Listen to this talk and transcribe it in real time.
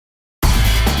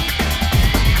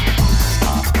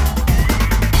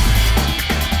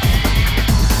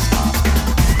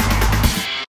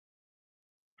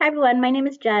Hi everyone, my name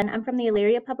is Jen. I'm from the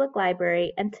Elyria Public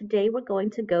Library, and today we're going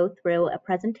to go through a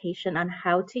presentation on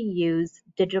how to use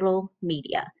digital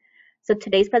media. So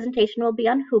today's presentation will be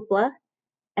on Hoopla,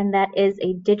 and that is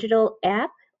a digital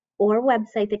app or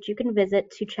website that you can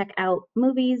visit to check out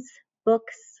movies,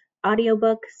 books,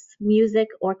 audiobooks, music,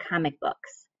 or comic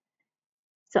books.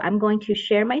 So I'm going to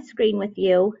share my screen with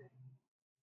you,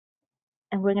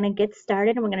 and we're going to get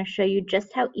started, and we're going to show you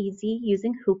just how easy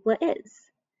using Hoopla is.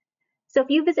 So if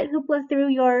you visit Hoopla through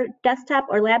your desktop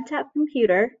or laptop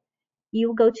computer, you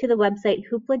will go to the website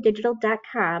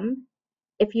hoopladigital.com.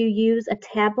 If you use a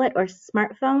tablet or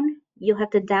smartphone, you'll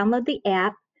have to download the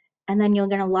app, and then you're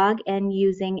going to log in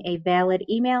using a valid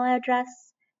email address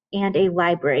and a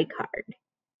library card.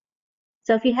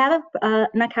 So if you have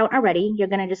an account already, you're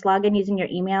going to just log in using your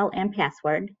email and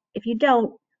password. If you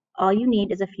don't, all you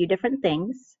need is a few different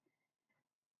things.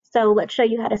 So let's show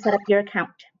you how to set up your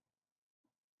account.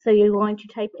 So you're going to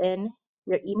type in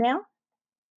your email.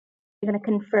 You're going to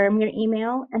confirm your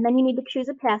email, and then you need to choose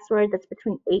a password that's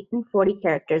between 8 and 40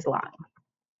 characters long.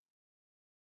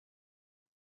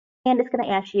 And it's going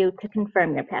to ask you to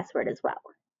confirm your password as well.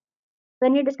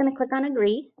 Then you're just going to click on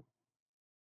Agree.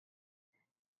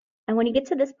 And when you get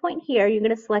to this point here, you're going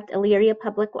to select Elyria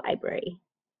Public Library.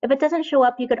 If it doesn't show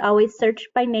up, you could always search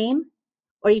by name,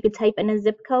 or you could type in a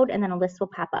zip code, and then a list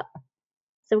will pop up.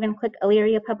 So we're going to click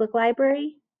Elyria Public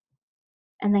Library,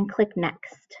 and then click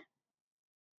Next.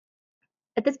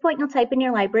 At this point, you'll type in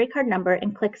your library card number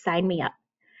and click Sign Me Up.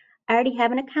 I already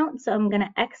have an account, so I'm going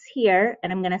to X here,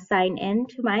 and I'm going to sign in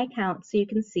to my account so you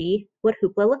can see what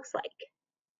Hoopla looks like.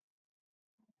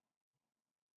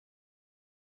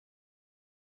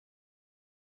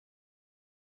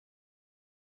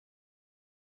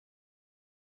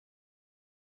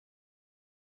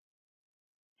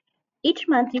 Each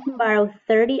month, you can borrow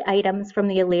 30 items from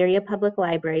the Elyria Public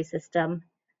Library system.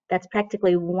 That's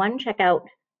practically one checkout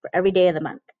for every day of the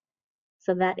month.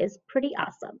 So that is pretty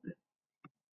awesome.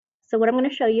 So what I'm going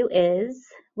to show you is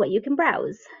what you can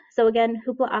browse. So again,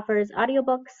 Hoopla offers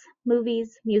audiobooks,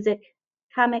 movies, music,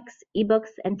 comics, ebooks,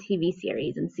 and TV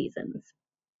series and seasons.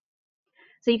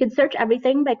 So you can search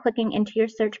everything by clicking into your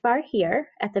search bar here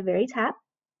at the very top,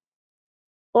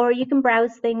 or you can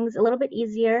browse things a little bit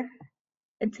easier.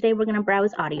 And today we're going to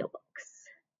browse audiobooks.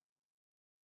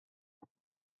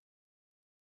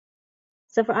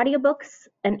 So for audiobooks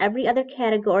and every other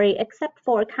category except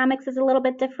for comics is a little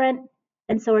bit different,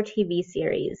 and so are TV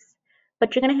series.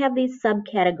 But you're going to have these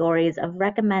subcategories of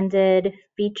recommended,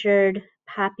 featured,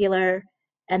 popular,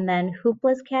 and then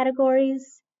Hoopla's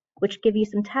categories, which give you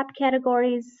some top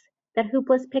categories that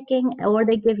Hoopla's picking, or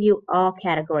they give you all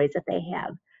categories that they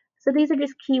have. So these are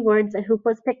just keywords that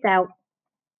Hoopla's picked out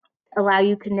to allow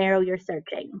you to narrow your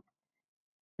searching.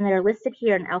 And they're listed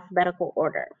here in alphabetical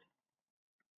order.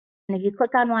 And if you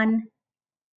click on one,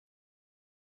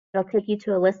 it'll take you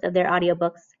to a list of their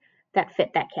audiobooks that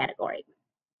fit that category.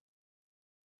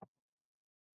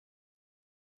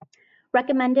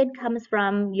 Recommended comes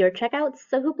from your checkouts,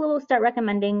 so Hoopla will start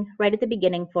recommending right at the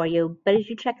beginning for you, but as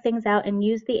you check things out and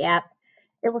use the app,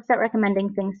 it will start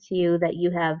recommending things to you that you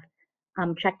have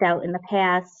checked out in the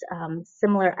past,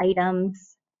 similar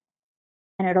items,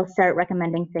 and it'll start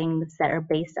recommending things that are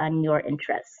based on your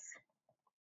interests.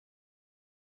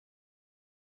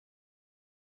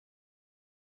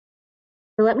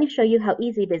 So let me show you how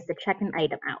easy it is to check an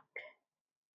item out.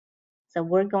 So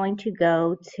we're going to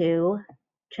go to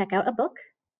check out a book.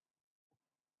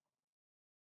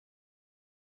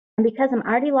 And because I'm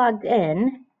already logged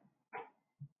in,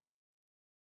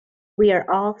 we are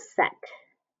all set.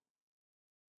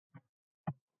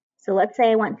 So let's say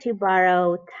I want to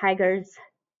borrow Tiger's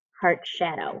Heart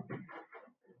Shadow.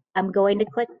 I'm going to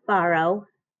click borrow,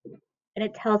 and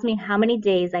it tells me how many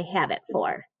days I have it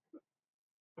for.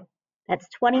 That's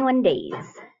 21 days.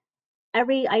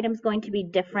 Every item is going to be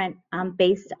different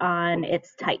based on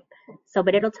its type.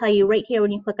 But it'll tell you right here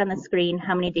when you click on the screen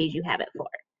how many days you have it for.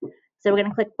 So we're going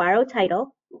to click borrow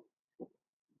title,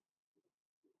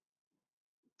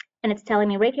 and it's telling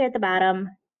me right here at the bottom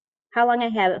how long I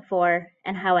have it for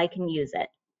and how I can use it.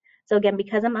 So again,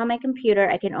 because I'm on my computer,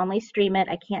 I can only stream it.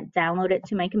 I can't download it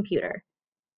to my computer.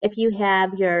 If you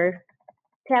have your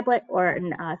tablet or a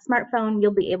smartphone,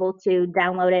 you'll be able to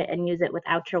download it and use it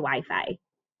without your Wi-Fi.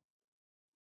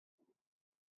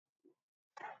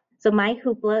 So my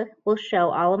Hoopla will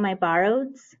show all of my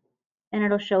borroweds, and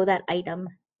it'll show that item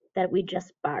that we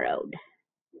just borrowed,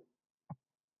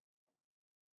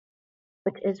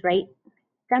 which is right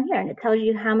down here, and it tells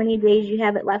you how many days you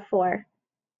have it left for.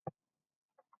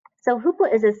 So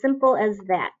Hoopla is as simple as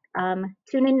that.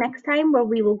 Tune in next time where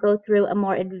we will go through a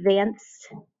more advanced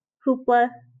Hoopla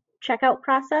checkout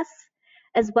process,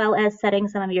 as well as setting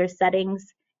some of your settings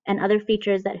and other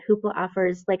features that Hoopla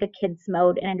offers, like a kids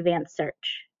mode and advanced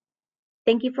search.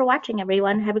 Thank you for watching,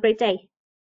 everyone. Have a great day.